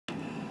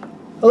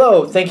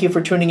Hello, thank you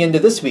for tuning in to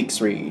this week's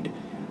read.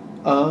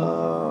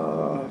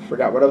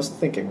 Forgot what I was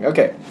thinking.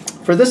 Okay,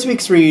 for this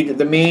week's read,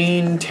 the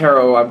main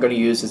tarot I'm going to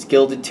use is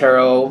Gilded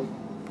Tarot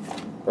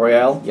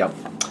Royale. Yep.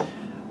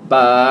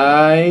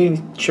 By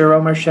Chiro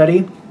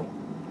Marchetti.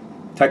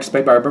 Text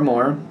by Barbara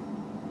Moore.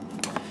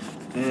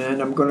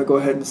 And I'm going to go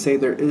ahead and say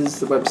there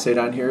is the website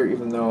on here,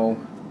 even though...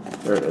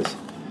 There it is.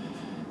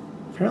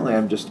 Apparently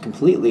I'm just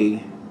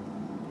completely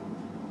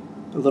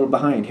a little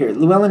behind here.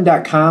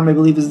 Llewellyn.com, I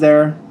believe, is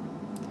there.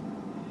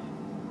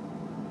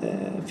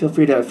 Feel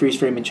free to freeze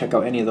frame and check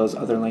out any of those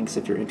other links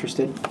if you're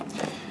interested.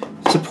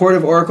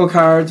 Supportive Oracle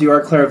Cards. You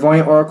Are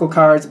Clairvoyant Oracle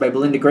Cards by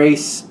Belinda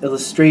Grace.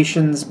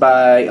 Illustrations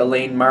by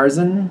Elaine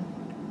Marzin.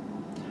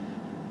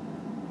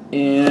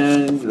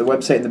 And the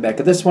website in the back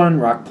of this one,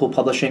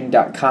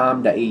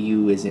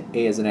 rockpoolpublishing.com.au is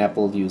A as an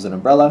apple, U as an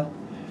umbrella.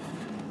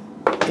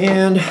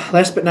 And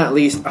last but not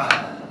least,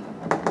 I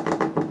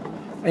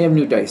have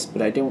new dice,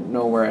 but I don't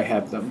know where I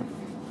have them.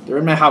 They're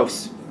in my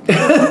house.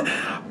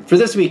 For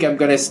this week, I'm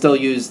going to still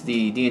use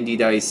the D&D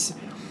dice.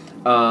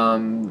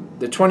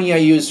 The 20 I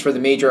used for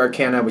the Major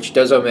Arcana, which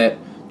does omit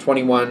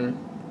 21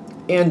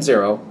 and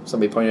 0.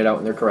 Somebody pointed out,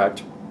 and they're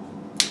correct.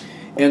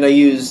 And I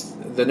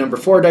used the number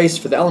 4 dice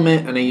for the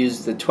element, and I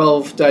used the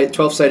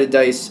 12-sided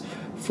dice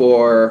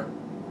for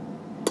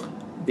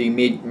the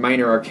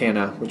Minor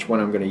Arcana, which one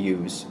I'm going to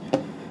use.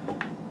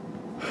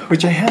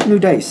 Which I have new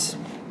dice.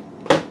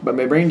 But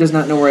my brain does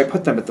not know where I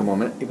put them at the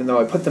moment, even though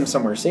I put them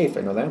somewhere safe.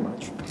 I know that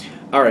much.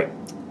 All right.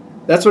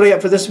 That's what I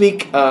got for this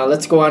week.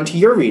 Let's go on to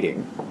your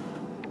reading.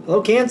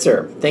 Hello,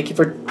 Cancer. Thank you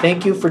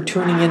for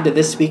tuning into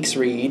this week's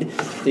read.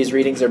 These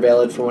readings are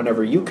valid for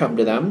whenever you come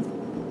to them.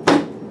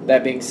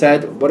 That being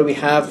said, what do we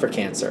have for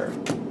Cancer?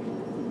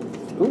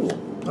 Ooh,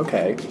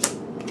 okay.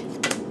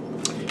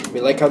 We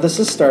like how this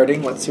is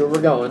starting. Let's see where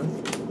we're going.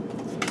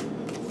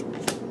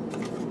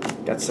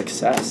 Got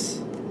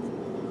success.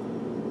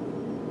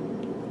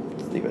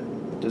 Just leave it.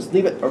 Just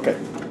leave it. Okay.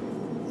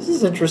 This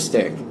is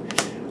interesting.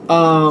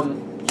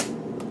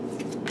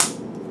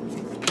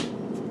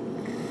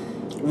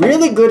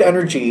 Really good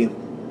energy.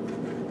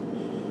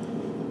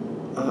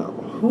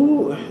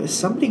 Who is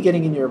somebody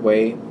getting in your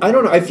way? I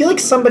don't know. I feel like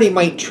somebody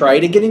might try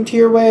to get into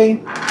your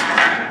way,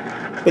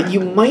 but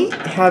you might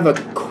have a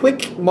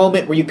quick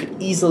moment where you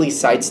could easily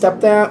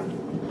sidestep that.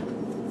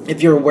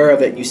 If you're aware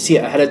of it, you see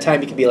it ahead of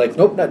time, you can be like,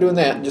 nope, not doing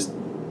that, and just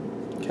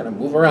kind of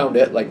move around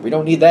it. Like, we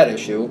don't need that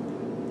issue.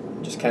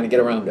 Just kind of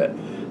get around it.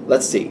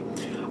 Let's see.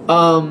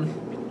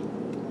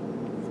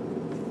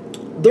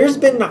 There's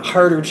been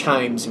harder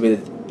times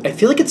with... I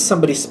feel like it's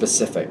somebody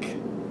specific.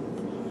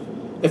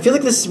 I feel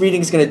like this reading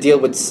is going to deal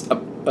with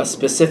a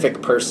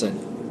specific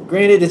person.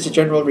 Granted, it's a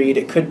general read.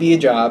 It could be a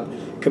job.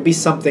 It could be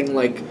something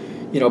like,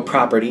 you know,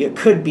 property. It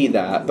could be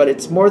that. But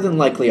it's more than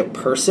likely a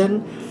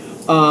person.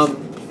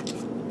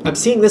 I'm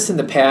seeing this in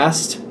the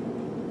past.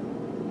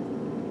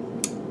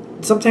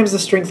 Sometimes the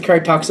Strength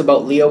card talks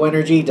about Leo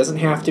energy. It doesn't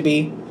have to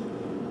be.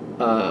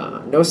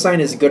 No sign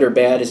is good or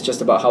bad. It's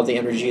just about how the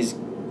energy is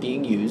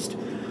being used.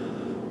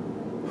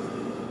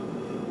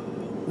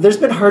 There's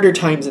been harder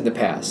times in the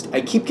past. I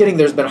keep getting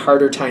there's been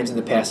harder times in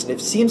the past, and it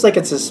seems like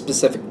it's a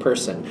specific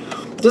person.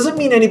 It doesn't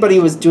mean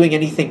anybody was doing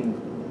anything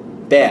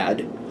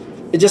bad.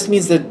 It just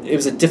means that it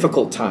was a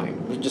difficult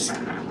time. We just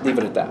leave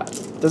it at that.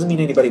 It doesn't mean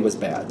anybody was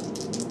bad.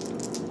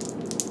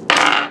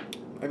 I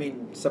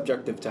mean,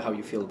 subjective to how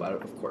you feel about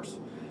it, of course.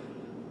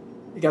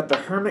 You got the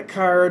Hermit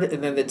card,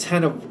 and then the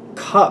Ten of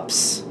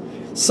Cups.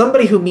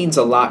 Somebody who means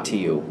a lot to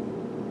you.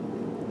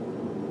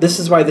 This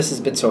is why this has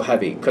been so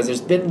heavy, because there's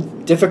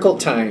been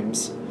difficult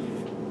times.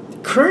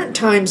 Current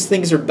times,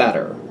 things are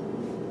better.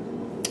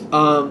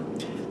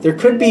 There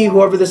could be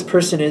whoever this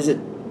person is. It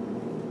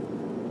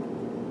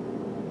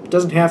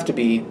doesn't have to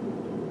be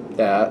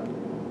that.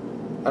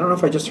 I don't know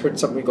if I just heard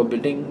something go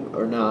bidding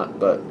or not,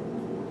 but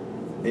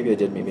maybe I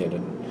did, maybe I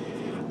didn't.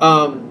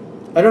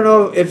 I don't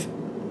know if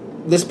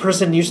this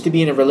person used to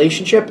be in a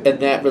relationship, and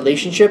that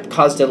relationship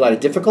caused a lot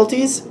of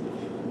difficulties.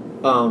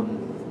 I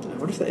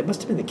wonder if it must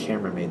have been the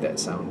camera made that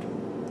sound.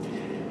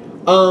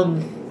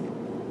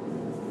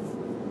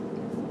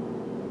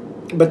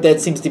 But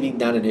that seems to be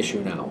not an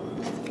issue now.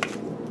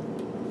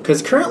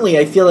 Because currently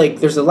I feel like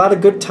there's a lot of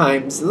good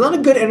times, a lot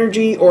of good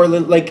energy, or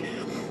like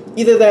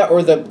either that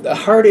or the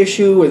hard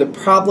issue or the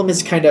problem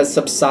is kind of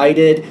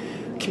subsided.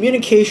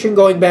 Communication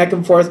going back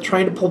and forth,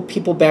 trying to pull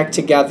people back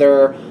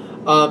together,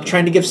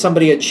 trying to give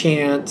somebody a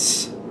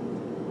chance.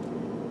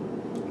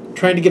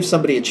 Trying to give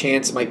somebody a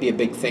chance might be a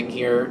big thing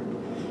here.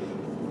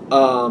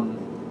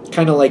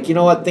 Kind of like, you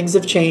know what, things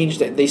have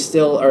changed. They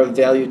still are of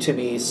value to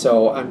me,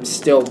 so I'm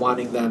still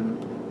wanting them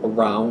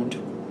around.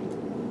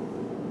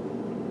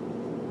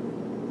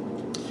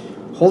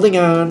 Holding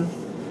on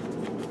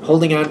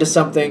to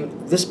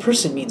something. This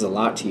person means a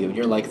lot to you. And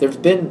you're like, there's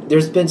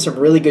been some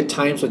really good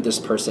times with this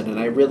person, and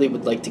I really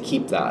would like to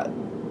keep that.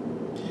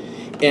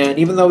 And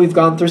even though we've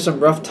gone through some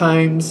rough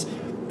times,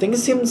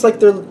 things seems like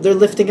they're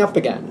lifting up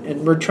again,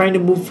 and we're trying to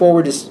move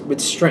forward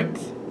with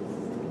strength.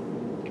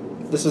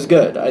 This is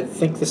good. I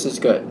think this is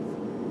good.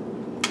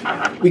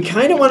 We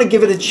kind of want to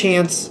give it a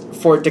chance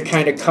for it to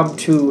kind of come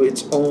to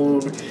its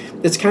own.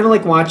 It's kind of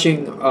like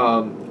watching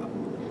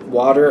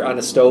water on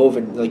a stove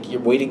and like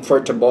you're waiting for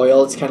it to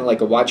boil. It's kind of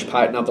like a watch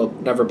pot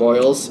never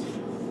boils.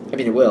 I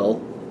mean, it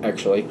will,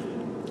 actually.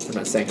 I'm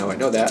not saying how I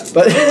know that,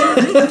 but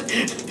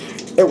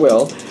it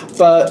will.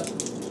 But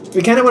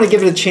we kind of want to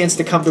give it a chance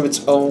to come to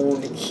its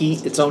own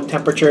heat, its own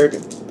temperature.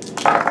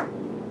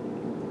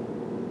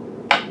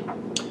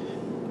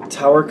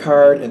 Tower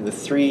card and the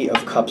Three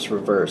of Cups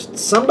reversed.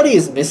 Somebody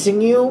is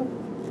missing you,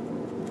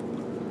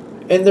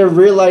 and they're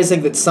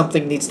realizing that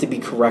something needs to be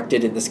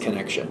corrected in this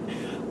connection.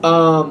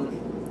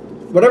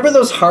 Whatever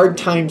those hard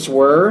times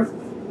were,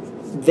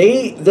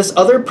 this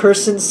other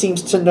person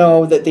seems to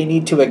know that they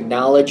need to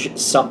acknowledge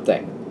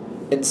something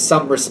in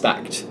some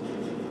respect.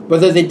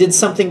 Whether they did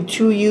something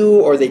to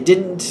you or they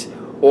didn't,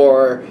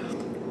 or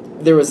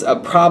there was a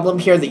problem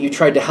here that you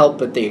tried to help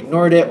but they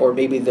ignored it, or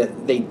maybe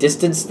that they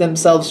distanced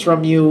themselves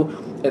from you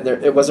and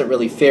it wasn't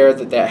really fair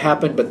that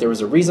happened, but there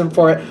was a reason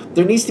for it.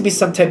 There needs to be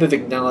some type of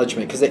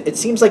acknowledgement, because it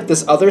seems like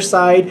this other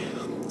side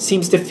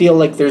seems to feel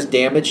like there's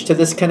damage to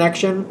this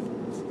connection.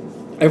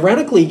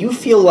 Ironically, you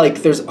feel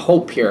like there's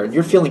hope here, and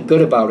you're feeling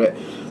good about it,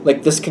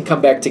 like this can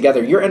come back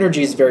together. Your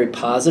energy is very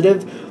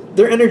positive.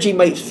 Their energy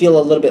might feel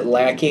a little bit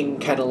lacking,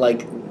 kind of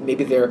like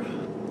maybe they're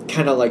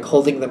kind of like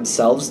holding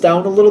themselves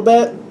down a little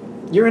bit.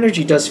 Your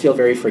energy does feel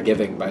very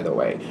forgiving, by the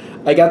way.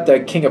 I got the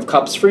King of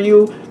Cups for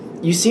you.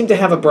 You seem to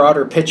have a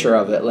broader picture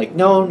of it, like,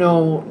 no,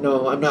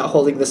 I'm not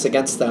holding this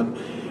against them.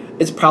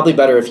 It's probably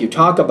better if you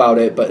talk about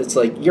it, but it's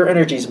like your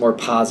energy is more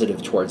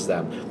positive towards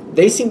them.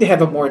 They seem to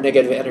have a more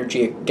negative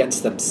energy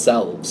against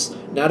themselves.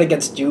 Not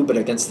against you, but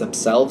against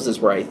themselves is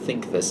where I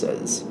think this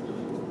is.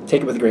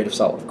 Take it with a grain of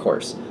salt, of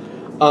course.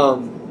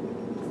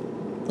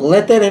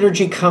 Let that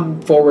energy come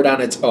forward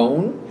on its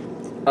own.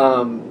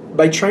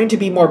 By trying to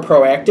be more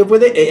proactive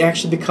with it, it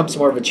actually becomes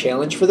more of a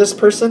challenge for this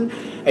person.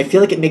 I feel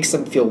like it makes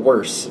them feel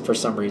worse for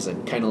some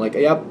reason. Kind of like,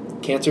 yep,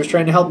 Cancer's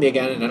trying to help me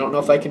again, and I don't know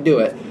if I can do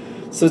it.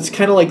 So it's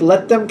kind of like,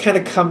 let them kind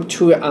of come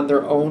to it on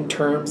their own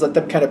terms. Let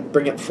them kind of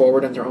bring it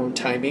forward on their own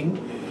timing.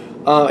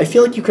 I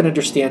feel like you can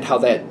understand how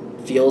that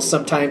feels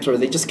sometimes, where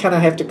they just kind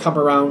of have to come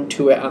around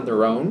to it on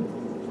their own.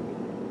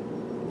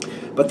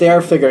 But they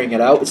are figuring it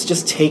out. It's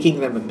just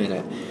taking them a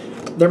minute.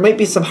 There might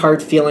be some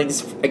hard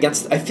feelings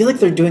against... I feel like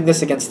they're doing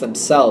this against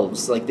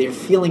themselves. Like, they're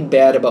feeling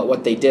bad about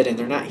what they did, and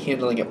they're not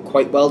handling it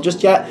quite well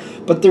just yet.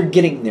 But they're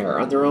getting there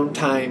on their own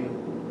time,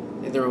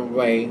 in their own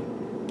way,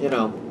 you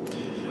know.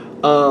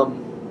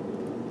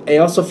 I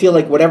also feel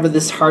like whatever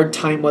this hard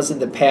time was in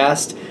the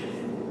past,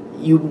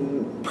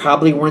 you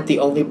probably weren't the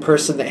only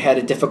person that had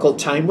a difficult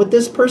time with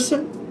this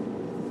person.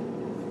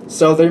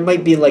 So there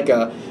might be like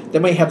they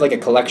might have like a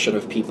collection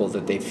of people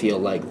that they feel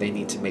like they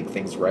need to make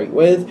things right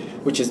with,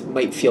 which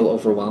might feel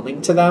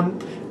overwhelming to them,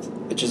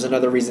 which is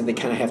another reason they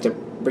kind of have to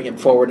bring it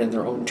forward in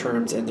their own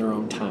terms and their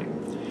own time.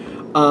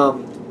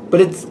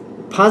 But it's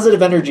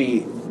positive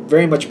energy,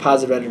 very much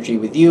positive energy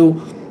with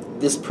you.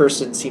 This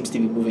person seems to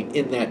be moving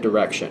in that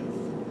direction.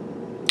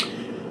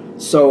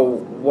 So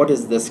what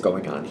is this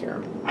going on here?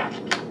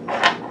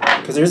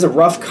 Because there's a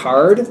rough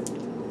card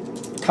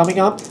coming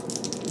up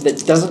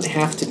that doesn't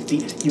have to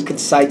be... You can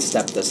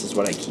sidestep this, is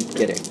what I keep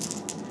getting.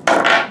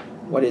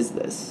 What is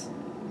this?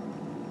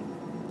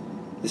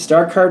 The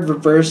Star card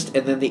reversed,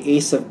 and then the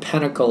Ace of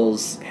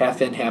Pentacles,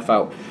 half in, half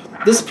out.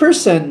 This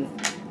person,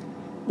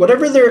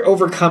 whatever they're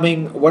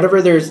overcoming,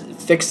 whatever they're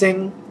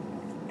fixing,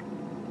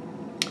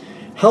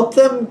 help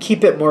them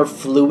keep it more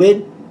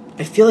fluid.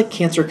 I feel like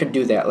Cancer can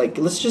do that. Like,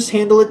 let's just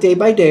handle it day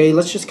by day.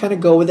 Let's just kind of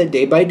go with it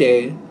day by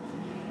day.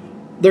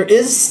 There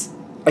is...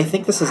 I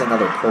think this is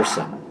another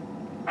person.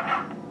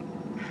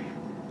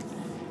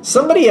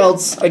 Somebody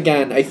else,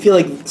 again, I feel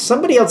like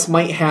somebody else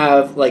might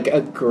have, like, a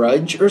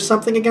grudge or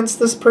something against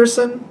this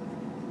person.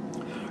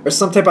 Or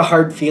some type of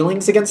hard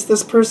feelings against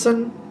this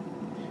person.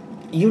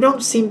 You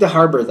don't seem to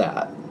harbor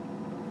that.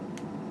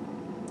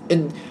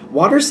 And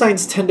water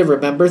signs tend to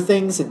remember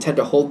things and tend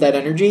to hold that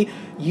energy.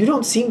 You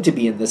don't seem to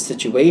be in this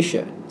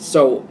situation.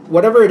 So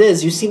whatever it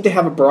is, you seem to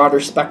have a broader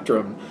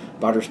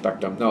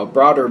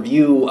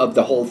view of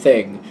the whole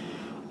thing.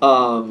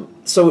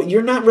 So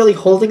you're not really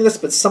holding this,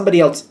 but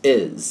somebody else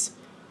is.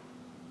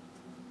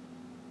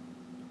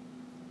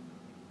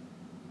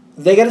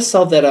 They got to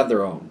solve that on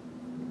their own.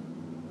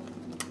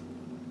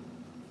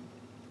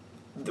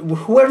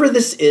 Whoever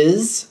this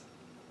is,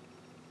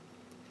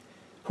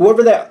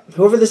 whoever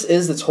this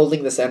is that's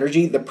holding this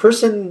energy, the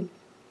person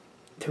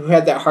who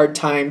had that hard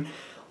time,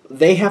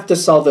 they have to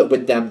solve it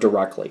with them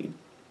directly.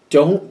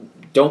 Don't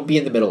be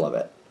in the middle of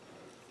it.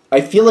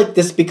 I feel like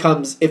this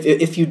becomes,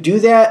 if you do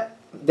that,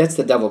 that's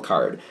the Devil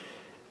card.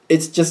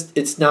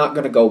 It's not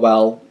going to go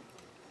well.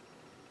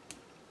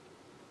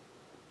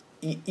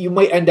 You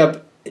might end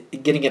up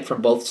getting it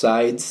from both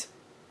sides.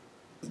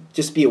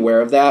 Just be aware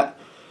of that.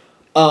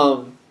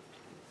 You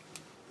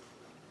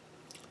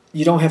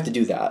don't have to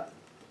do that.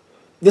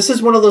 This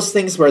is one of those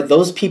things where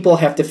those people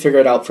have to figure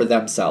it out for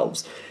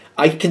themselves.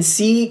 I can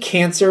see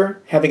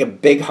Cancer having a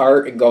big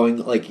heart and going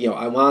like,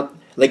 I want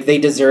Like they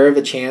deserve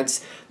a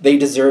chance. They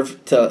deserve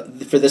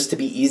for this to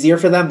be easier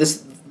for them.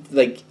 This,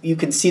 like, you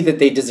can see that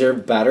they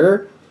deserve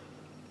better,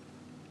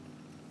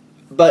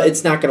 but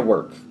it's not going to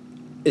work.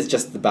 It's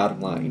just the bottom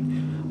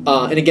line.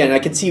 And again, I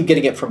can see you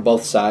getting it from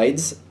both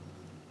sides.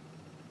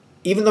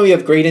 Even though you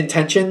have great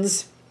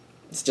intentions,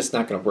 it's just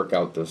not going to work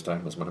out this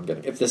time is what I'm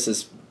getting. If this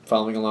is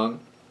following along.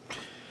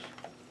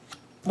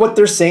 What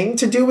they're saying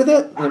to do with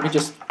it, let me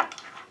just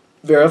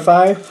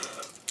verify.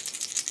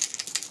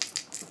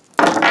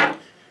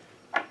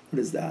 What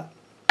is that?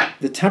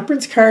 The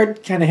Temperance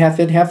card, kind of half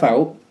in, half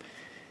out.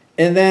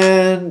 And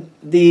then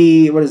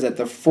the, what is that?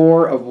 The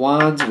Four of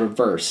Wands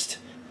reversed.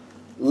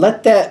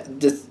 Let that,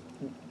 just,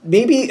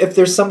 maybe if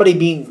there's somebody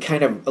being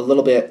kind of a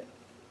little bit,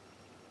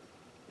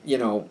 you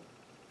know,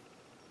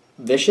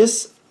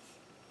 vicious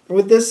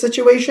with this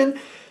situation,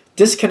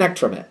 disconnect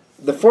from it.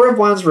 The Four of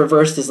Wands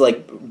reversed is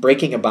like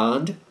breaking a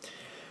bond.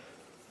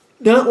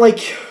 Not like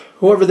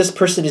whoever this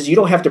person is, you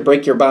don't have to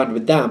break your bond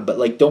with them, but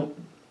like don't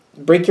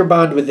break your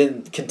bond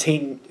within,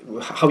 contain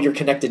how you're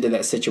connected to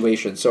that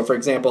situation. So for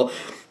example,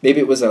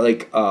 maybe it was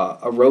a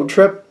road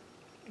trip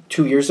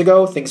 2 years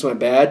ago, things went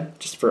bad,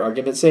 just for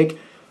argument's sake.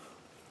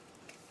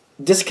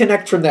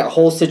 Disconnect from that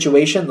whole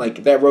situation,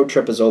 like that road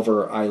trip is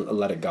over, I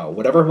let it go.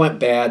 Whatever went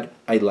bad,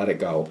 I let it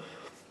go.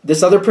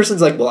 This other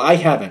person's like, well, I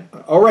haven't.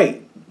 All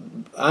right,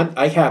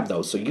 I have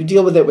those. So you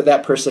deal with it with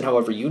that person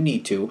however you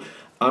need to.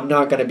 I'm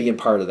not going to be a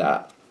part of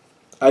that.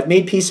 I've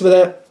made peace with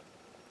it.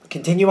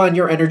 Continue on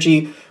your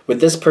energy with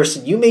this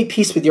person. You made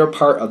peace with your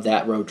part of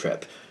that road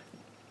trip.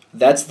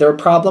 That's their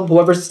problem.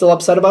 Whoever's still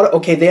upset about it,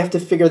 okay, they have to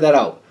figure that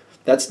out.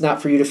 That's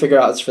not for you to figure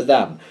out. It's for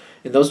them.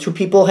 And those two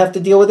people have to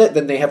deal with it,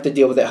 then they have to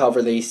deal with it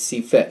however they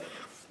see fit.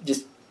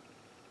 Just,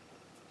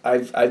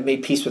 I've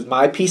made peace with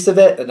my piece of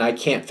it, and I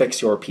can't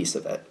fix your piece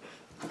of it.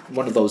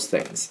 One of those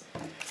things.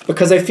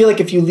 Because I feel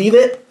like if you leave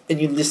it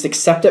and you just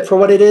accept it for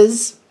what it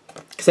is,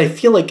 because I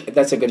feel like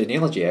that's a good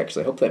analogy,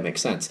 actually. I hope that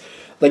makes sense.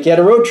 Like you had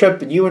a road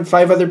trip and you and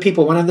 5 other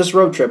people went on this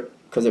road trip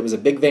because it was a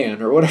big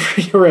van or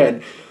whatever you were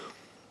in.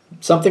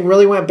 Something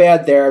really went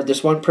bad there.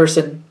 This one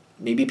person,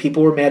 maybe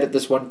people were mad at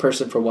this one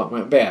person for what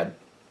went bad.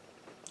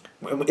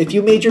 If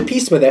you made your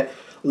peace with it,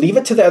 leave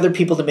it to the other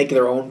people to make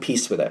their own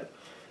peace with it.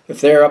 If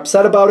they're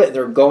upset about it and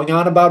they're going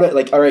on about it,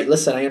 like, all right,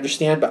 listen, I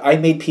understand, but I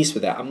made peace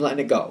with that. I'm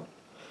letting it go.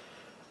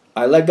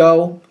 I let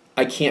go.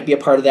 I can't be a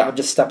part of that. I'm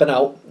just stepping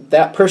out.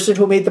 That person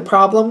who made the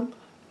problem,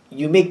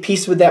 you make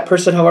peace with that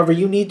person however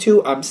you need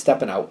to. I'm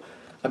stepping out.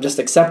 I'm just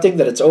accepting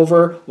that it's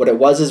over. What it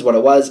was is what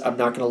it was. I'm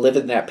not going to live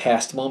in that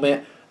past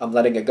moment. I'm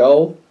letting it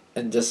go.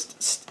 And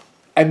just,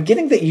 I'm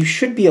getting that you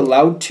should be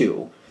allowed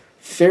to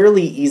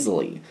fairly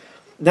easily.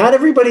 Not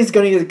everybody's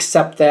going to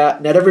accept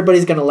that. Not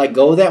everybody's going to let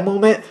go of that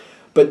moment.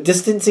 But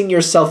distancing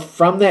yourself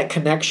from that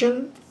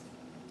connection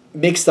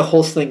makes the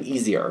whole thing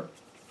easier.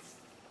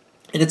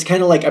 And it's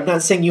kind of like, I'm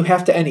not saying you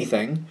have to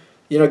anything.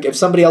 You know, if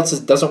somebody else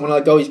doesn't want to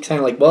let go, you're kind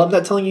of like, well, I'm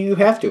not telling you you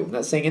have to. I'm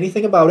not saying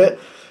anything about it.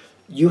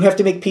 You have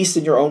to make peace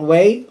in your own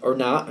way or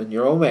not in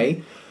your own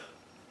way.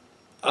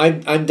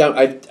 I'm done.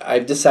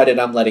 I've decided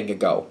I'm letting it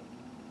go.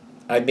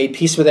 I've made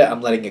peace with it.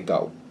 I'm letting it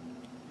go.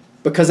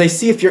 Because I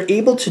see if you're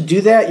able to do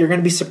that, you're going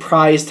to be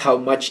surprised how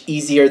much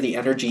easier the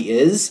energy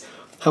is,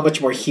 how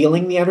much more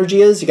healing the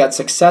energy is. You got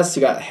success.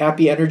 You got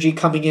happy energy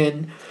coming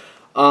in.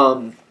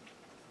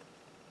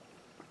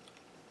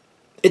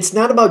 It's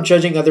not about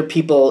judging other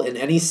people in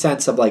any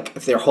sense of like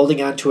if they're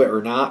holding on to it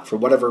or not for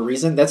whatever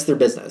reason. That's their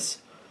business.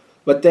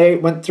 What they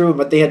went through and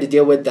what they had to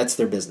deal with, that's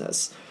their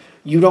business.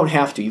 You don't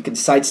have to. You can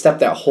sidestep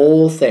that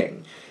whole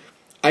thing.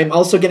 I'm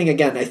also getting,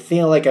 again, I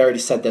feel like I already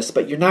said this,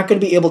 but you're not going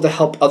to be able to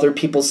help other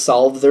people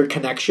solve their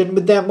connection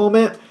with that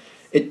moment.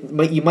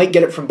 You might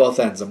get it from both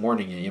ends. I'm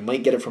warning you. You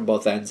might get it from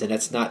both ends, and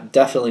it's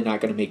definitely not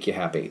going to make you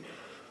happy.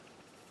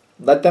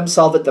 Let them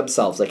solve it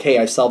themselves. Like, hey,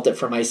 I've solved it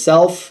for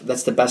myself.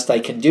 That's the best I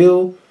can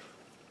do.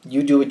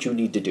 You do what you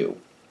need to do.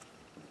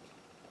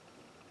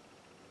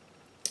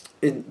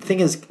 And the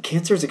thing is,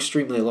 Cancer is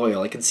extremely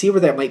loyal. I can see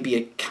where that might be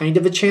a kind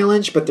of a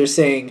challenge, but they're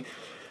saying,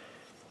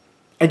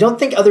 I don't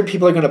think other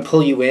people are going to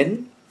pull you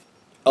in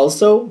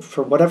also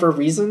for whatever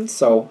reason.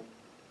 So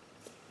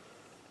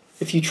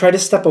if you try to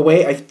step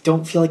away, I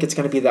don't feel like it's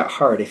going to be that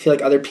hard. I feel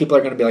like other people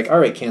are going to be like, all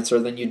right, Cancer,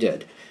 then you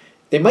did.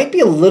 They might be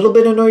a little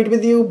bit annoyed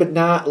with you, but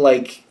not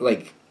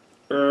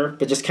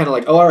but just kind of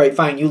like, oh, all right,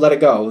 fine, you let it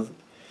go.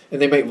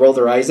 And they might roll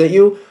their eyes at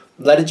you.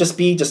 Let it just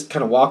be. Just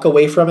kind of walk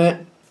away from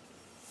it.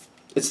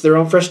 It's their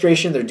own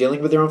frustration. They're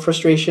dealing with their own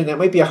frustration. That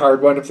might be a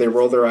hard one if they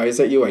roll their eyes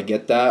at you. I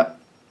get that.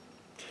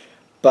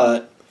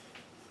 But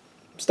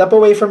step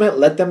away from it.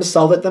 Let them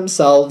solve it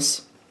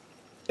themselves.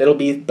 It'll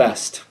be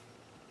best.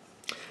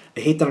 I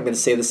hate that I'm going to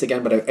say this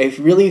again, but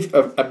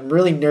I'm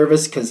really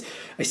nervous because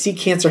I see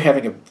Cancer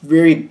having a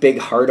very big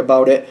heart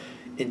about it,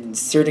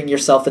 inserting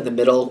yourself in the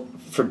middle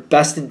for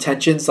best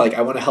intentions. Like,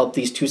 I want to help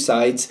these two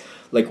sides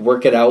like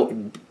work it out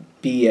and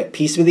be at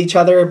peace with each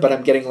other, but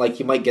I'm getting like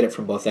you might get it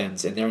from both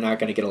ends, and they're not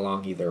going to get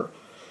along either.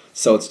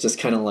 So it's just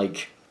kind of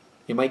like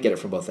you might get it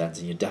from both ends,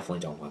 and you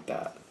definitely don't want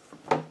that.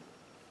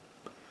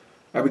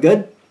 Are we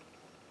good?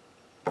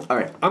 All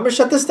right, I'm going to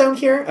shut this down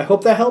here. I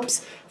hope that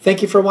helps.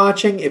 Thank you for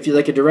watching. If you'd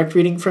like a direct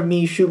reading from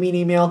me, shoot me an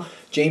email,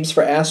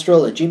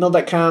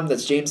 jamesforastral@gmail.com.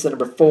 That's James the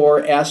number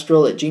 4,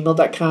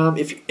 astral@gmail.com.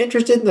 If you're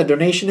interested in the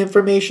donation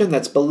information,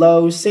 that's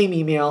below, same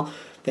email.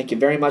 Thank you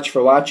very much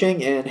for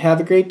watching, and have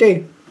a great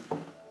day.